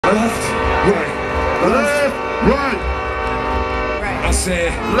left, right, left, right. I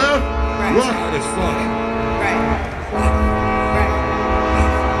said left, right. Tired as fuck. Right.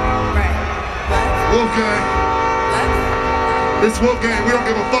 Wolf gang. It's Wolf gang. We don't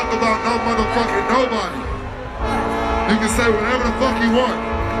give a fuck about no motherfucking nobody. You can say whatever the fuck you want.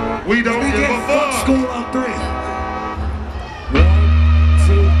 We don't give a fuck. School on 3. 1,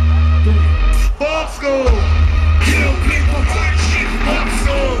 2, 3. Fuck school. Kill people, burn shit, fuck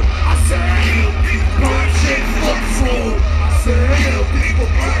school. I said kill people, burn shit, fuck school. I said kill people,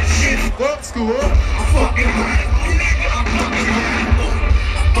 burn shit, fuck school. I'm fucking radical, nigga. I'm fucking radical.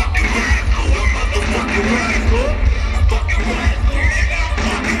 I'm fucking radical. I'm motherfucking radical. I'm fucking radical, nigga.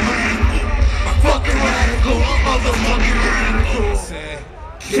 I'm fucking radical. I'm motherfucking radical.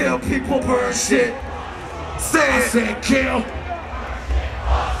 Kill people, burn shit. Say it. I said kill.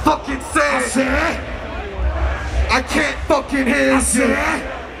 Fucking say it. I said. I can't fucking hear you.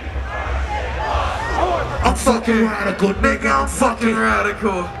 I'm fucking radical, nigga. I'm fucking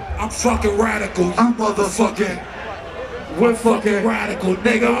radical. I'm fucking radical. I'm motherfucking. We're fucking radical,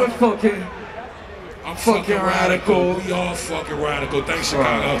 nigga. We're fucking. I'm fucking radical. We all fucking radical. Thanks,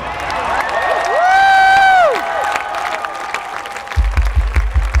 Chicago.